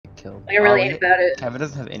killed. Like, I really ain't about it. Kevin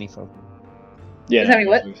doesn't have any focus. Yeah. Does that mean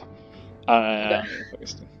what?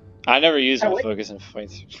 I never use my Oh, focus in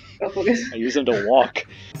fights. Go focus. I use them to walk.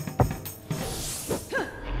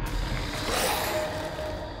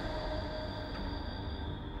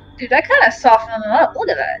 Dude, that kind of softened them up. Look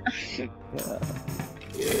at that.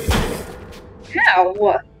 Yeah.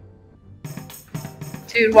 How?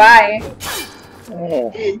 Dude, why?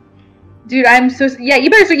 Oh. Dude, I'm so. Yeah, you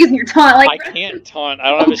better start using your taunt. Like, I can't taunt.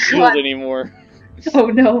 I don't have a shield God. anymore. Oh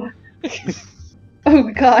no. Oh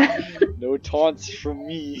god. No taunts from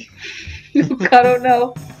me. Oh god, oh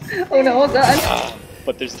no. Oh no, oh god.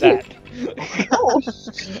 But there's that. Oh.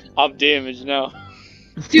 I'm damaged now.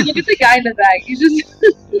 Dude, look at the guy in the back. He's just.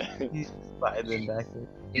 He's fighting back there.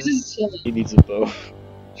 He's just chilling. He needs a bow.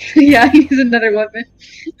 Yeah, he needs another weapon.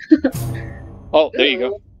 Oh, there you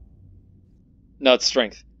go. No, it's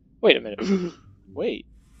strength. Wait a minute. Wait.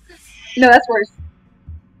 No, that's worse.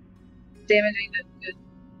 Damaging the.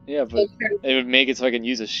 Yeah, but it would make it so I can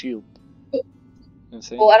use a shield. You know what I'm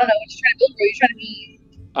saying? Well, I don't know what you're trying to build, bro. You're trying to be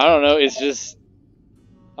I don't know, it's just...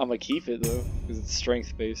 I'm gonna keep it though, because it's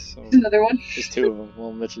strength based. So. another one. There's two of them.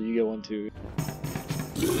 Well, Mitchell, you get one too.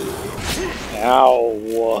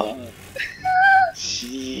 Ow!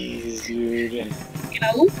 Jeez, dude. You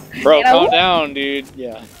know? Bro, You know? calm down, dude.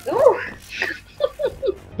 Yeah. Ooh.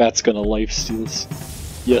 Bat's gonna lifesteal us.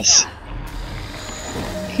 Yes.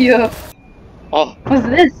 Yeah. Oh, What's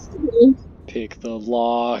this? pick the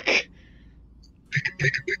lock. Pick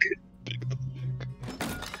it.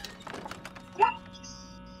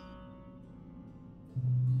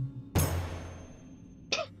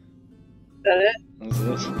 Is that it? What's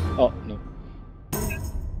this? Oh, no.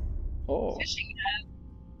 Oh. Fishing net.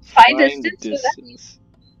 Find Find distance? What's that mean? distance.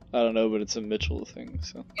 I don't know, but it's a Mitchell thing,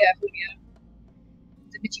 so. Yeah,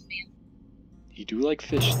 it's a bitchy man. You do like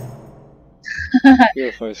fish.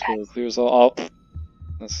 Clear fire score, clears all. Oh,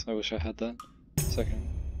 that's, I wish I had that. Second.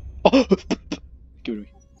 Oh! Give it to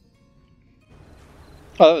me.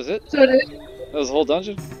 Oh, that was it? So did That was the whole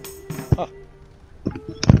dungeon? Oh.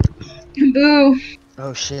 Boo.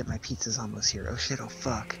 Oh shit, my pizza's almost here. Oh shit, oh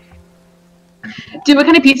fuck. Dude, what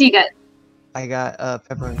kind of pizza you got? I got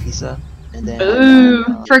pepperoni pizza, and then Ooh,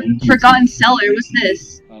 I got, Forgotten Cellar. What's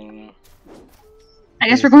this? I don't know. I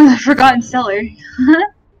guess we're going to the Forgotten Cellar.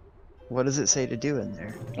 what does it say to do in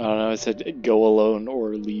there? I don't know, it said go alone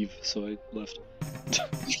or leave, so I left.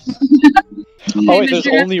 Oh wait, there's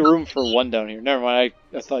only room for one down here. Never mind,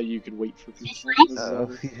 I thought you could wait for people.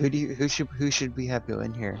 Who should we have go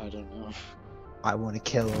in here? I don't know. I want to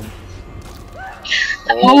kill him.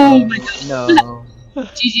 Oh my god. No.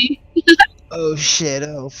 GG. Oh shit,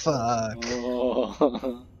 oh fuck.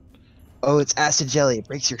 Oh. Oh, it's acid jelly. It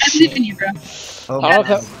breaks your I believe shit. in you, bro. Oh I my don't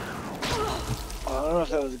know god. if I don't know if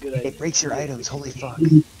that was a good idea. It breaks your items. Holy fuck.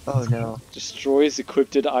 Oh no. Destroys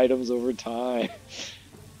equipped items over time.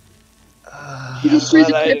 You destroy the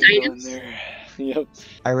Glad I equipped didn't go in items? there. Yep.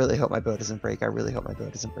 I really hope my boat doesn't break. I really hope my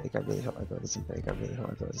boat doesn't break. I really hope my boat doesn't break. I really hope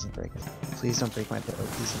my boat doesn't break. Please don't break my boat.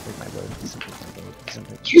 Please don't break my boat. Please don't break my boat. Please don't break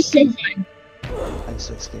my boat. You're so fine. I'm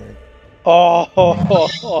so scared. Oh,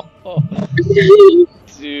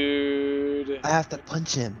 dude. I have to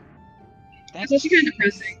punch him. That's actually kind of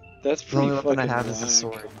depressing. That's The pretty only weapon I fucking have is a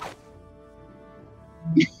whack. sword.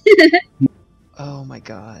 Oh my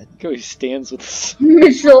god. Look how he stands with this.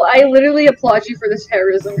 Mitchell, I literally applaud you for this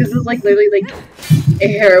heroism, because it's like literally like a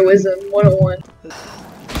heroism 101.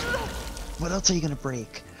 What else are you gonna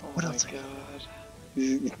break? What else? Oh my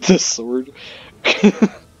god. The sword.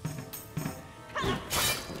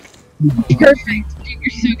 Perfect. Dude, you're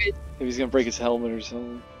so good. Maybe he's gonna break his helmet or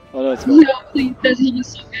something. Oh no, it's gone. No, please, that helmet is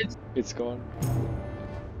so good. It's gone.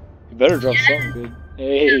 You better drop something good.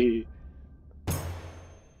 Hey.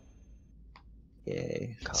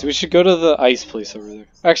 Yay. So we should go to the ice place over there.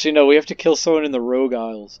 Actually, no, we have to kill someone in the Rogue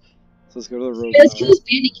Isles. So let's go to the Rogue Let's kill Isles. this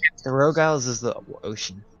bandit captain. The Rogue Isles is the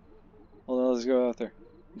ocean. Well, no, let's go out there.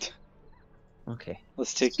 Okay.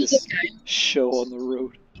 Let's take Kill this this guy. show on the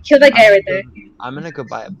road. Kill that guy right there. I'm gonna go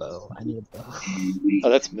buy a bow. I need a bow. Oh,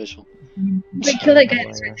 that's Mitchell. Wait, kill that guy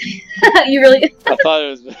that's right there. You really? I thought it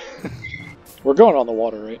was. We're going on the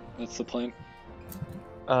water, right? That's the plan.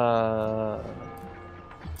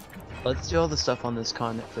 Let's do all the stuff on this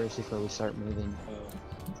continent first before we start moving.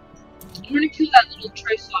 I'm gonna kill that little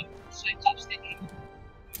Triceratops thing.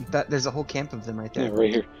 There's a whole camp of them right Yeah, there.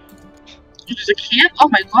 right here. There's a camp? Oh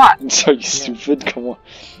my god. Are you stupid? Come on.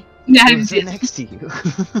 Yeah, I didn't Who's see it. next to you? Oh,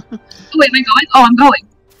 wait, am I going? Oh, I'm going.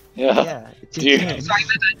 Yeah. Yeah, it's your Dude. camp. Sorry,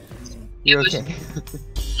 my bad. You're okay.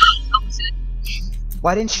 Opposite.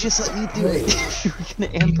 Why didn't you just let me do it? You were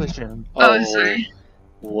gonna ambush him. Oh, sorry.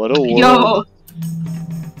 What a world. Yo.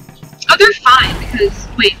 fine because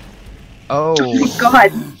wait. Oh, Oh my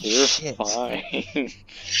god. You're shit. fine.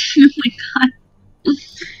 Oh my god.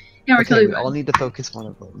 Yeah, we're Okay, killing we all need to focus one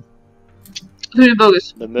of them. Who's the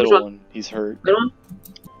bogus? The Which middle one, he's hurt. Middle one?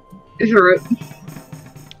 Is your root?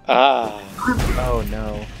 Ah. Oh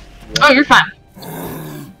no. Oh, you're fine.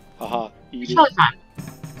 Haha. Eat You're it. totally fine.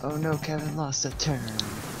 Oh no, Kevin lost a turn.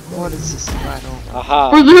 What is this battle? We're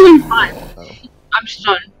Haha. literally fine. Oh, I'm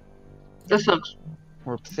stunned. That sucks.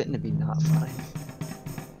 we're fitting to be not fine.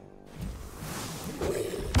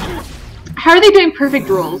 How are they doing perfect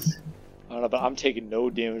rolls? I don't know, but I'm taking no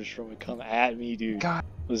damage from it. Come at me, dude. God.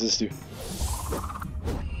 What does this do?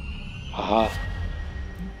 Haha.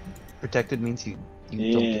 Protected means you don't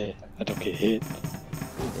Yeah. get I don't get hit.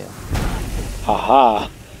 Yeah. Haha.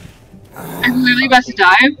 I'm literally about to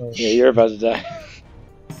die. Yeah, you're about to die.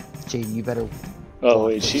 Jaden, you better. Oh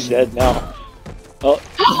wait, she's dead now. Oh.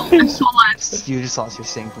 I'm so alive. You just lost your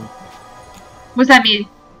sinking. What's that mean?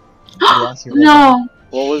 You lost your No.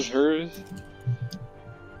 What was hers?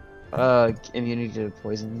 Immunity to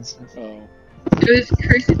poison and stuff. Oh. It was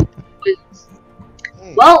cursed.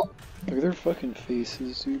 Well, Look at their fucking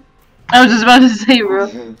faces, dude. I was just about to say,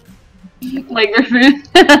 bro. Like their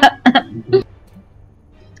food.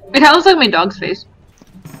 It kind of looks like my dog's face.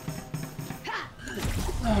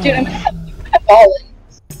 Dude, I'm balling.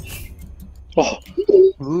 Oh.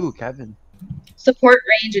 Ooh, Kevin. Support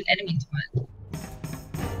range and enemy spot.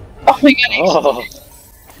 Oh my god, Oh.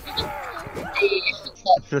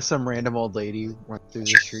 Just some random old lady went through the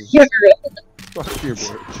street. yeah, Fuck your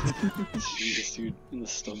bitch. Jesus, dude. In the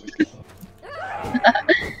stomach.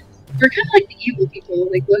 we're kind of like the evil people,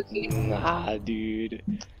 like Loki. Nah, dude.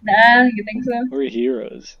 Nah, you think so? We're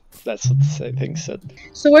heroes. That's what the thing said.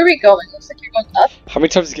 So where are we going? Looks like you're going up. How many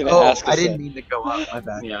times is he gonna Oh, ask us I didn't that? mean to go up. My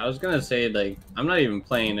bad. Yeah, I was gonna say, like, I'm not even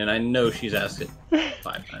playing, and I know she's asked it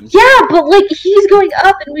 5 times. Yeah, but like he's going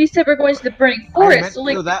up, and we said we're going to the burning I forest. meant So to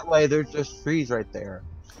like, go that way. There's just trees right there.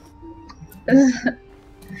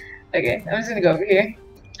 okay, I'm just gonna go over here.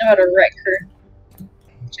 I'm about to wreck her.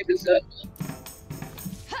 Check this out.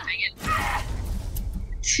 Dang it.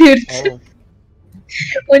 Dude, Oh,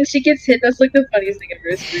 when she gets hit, that's like the funniest thing ever.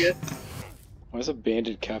 It's real. Why is a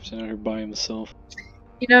bandit captain out here by himself?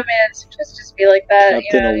 You know, man, sometimes just be like that. Captain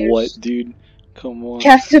you know, of you're what, just- dude? Come on.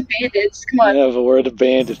 Captain of bandits. Come on. Yeah, but where are the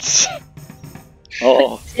bandits?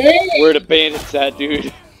 Oh, Dang. where are the bandits at,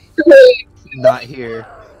 dude? Wait, not here.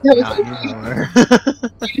 that Not was anymore.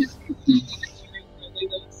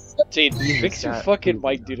 Jade, Jesus, fix your God. fucking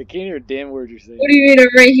mic, dude. I can't hear a damn word you're saying. What do you mean? I'm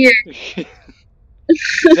right here.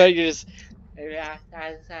 No, you just. That's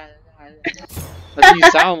what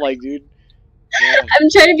you sound like, dude. Yeah. I'm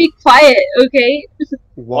trying to be quiet, okay?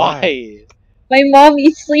 Why? My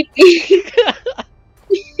mommy's sleeping.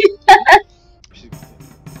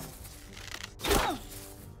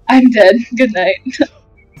 I'm dead. Good night.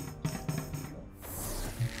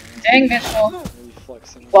 Dang, Mitchell. Really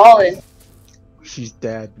flexing. Ballin'. She's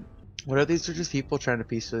dead. What are these? Are just people trying to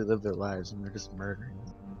peacefully live their lives, and they're just murdering.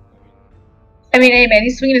 I mean, hey man,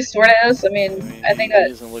 he's swinging his sword at us. I mean, I think he that,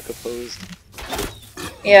 doesn't look opposed.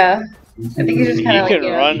 yeah. I think he's just He kind of like, can you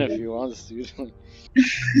know, run if he wants to. what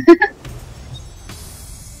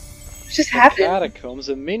just happened? Catacombs,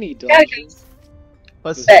 a mini dungeon. Catacombs.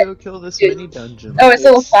 Let's Bet. go kill this Dude. mini dungeon. Oh, it's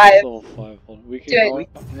level 5. Level 5. Hold on. We Do can. it.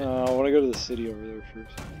 No, I want to go to the city over there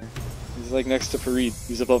first. He's like next to Farid.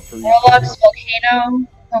 He's above Farid. Warlock's volcano.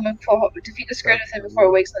 Defeat the scourge within before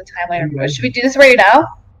it wakes on the timeline. Should we do this right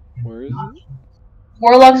now? Where is it?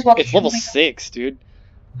 Warlock's volcano. It's level Oh my 6, dude.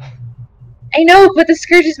 God. I know, but the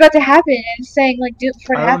scourge is about to happen, and it's saying like do it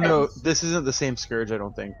before it I don't happens. know. This isn't the same scourge. I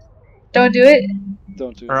don't think. Don't do it.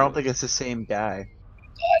 Don't do it. Or I don't think it's the same guy.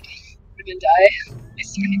 We're gonna die. I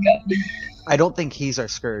swear to God. I don't think he's our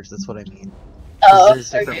scourge. That's what I mean. 'Cause Oh, there's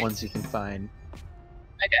different okay. ones you can find.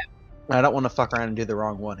 Okay. I don't want to fuck around and do the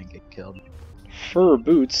wrong one and get killed. Fur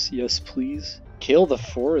boots, yes please. Kill the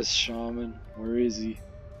forest shaman. Where is he?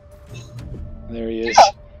 There he is.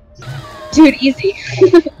 Dude, easy.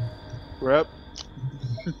 We're up.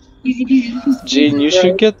 Easy peasy. Jaden, you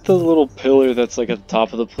should get the little pillar that's like at the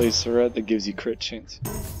top of the place we're at that gives you crit chance.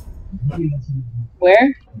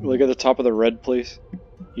 Where? Like at the top of the red place.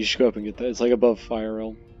 You should go up and get that. It's like above Fire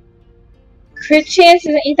Realm. Crit chance?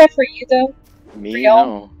 Ain't that for you though? Me? For y'all?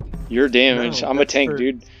 No. Your damage. No, I'm a that's tank, for-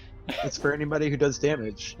 dude. It's for anybody who does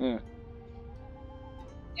damage. Yeah,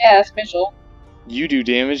 that's Mitchell. You do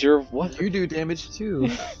damage, you're what? You do damage too.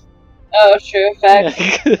 Oh, true. Fact.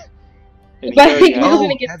 And he But already I has- was Oh,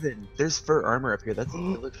 gonna get- Kevin, there's fur armor up here. That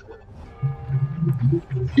looks cool.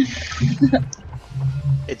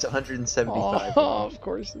 It's 175. Oh, of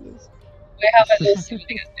course it is. I have my little suit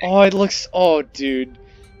together. Oh, it looks. Oh, dude.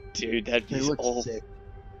 Dude, that They piece. look Oh, sick.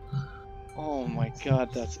 oh my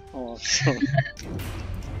god, that's awesome.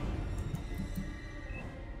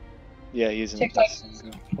 Yeah, he's in the TikTok. best.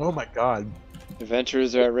 Oh my god.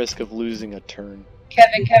 Adventurers are at risk of losing a turn.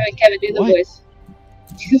 Kevin, do the What? voice.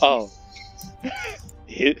 Oh.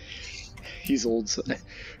 He's old. So.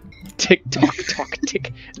 Tick tock tock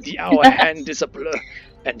tick. The hour hand is a blur,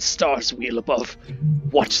 and stars wheel above.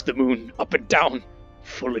 Watch the moon up and down,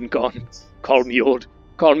 full and gone. Call me old,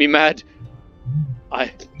 call me mad.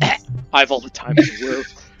 I've all the time in the world.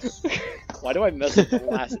 Why do I mess up the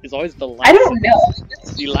last? It's always the last. I don't know.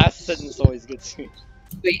 The last sentence always gets me.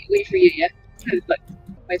 Wait for you, yeah? Look,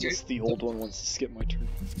 my turn. Unless the old one wants to skip my turn.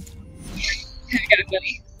 I got a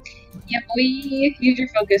bunny. Yeah, boy. Use your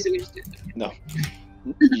focus and we just do it. No.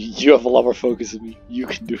 You have a lot more focus than me. You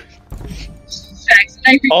can do it. Facts.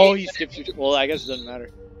 I appreciate Oh, it. he skipped your. Well, I guess it doesn't matter.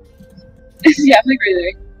 Yeah, I'm like right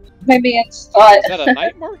there. My man's thought. Is that a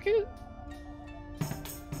night market?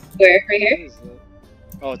 Where? Right What here? is that?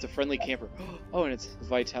 Oh, it's a friendly camper. Oh, and it's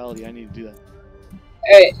vitality. I need to do that.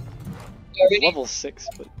 Alright. It's Already? level 6,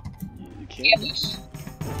 but you can't. Ambush.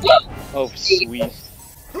 Oh, sweet.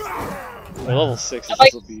 By level 6, I this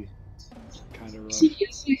like- will be kind of rough. See,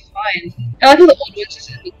 it's like fine. I like how the old one's just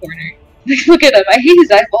in the corner. Look at him. I hate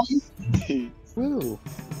his eyeballs. Woo.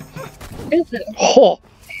 Look at him. Oh,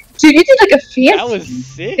 Dude, you did like a fancy that was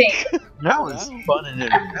sick. thing. That was Wow. fun and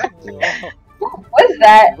interactive. Oh, What was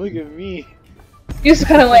that? look at me. You just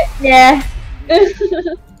kind of went, yeah. And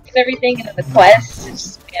everything and then the quest. It's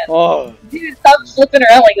just, man. Oh, Dude, stop flipping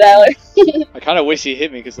around like that. I kind of wish he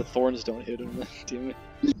hit me because the thorns don't hit him. Damn it.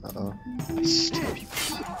 Uh-oh. I stab you.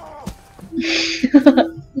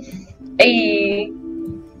 Hey.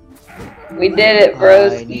 We did it,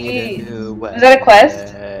 bros. I need a new weapon. Was that a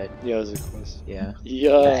quest? Yeah, it was a quest. Yeah.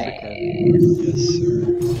 Yeah. Nice. Yes, sir.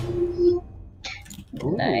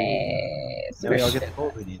 Ooh. Nice. Now we all get the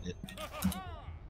gold we needed.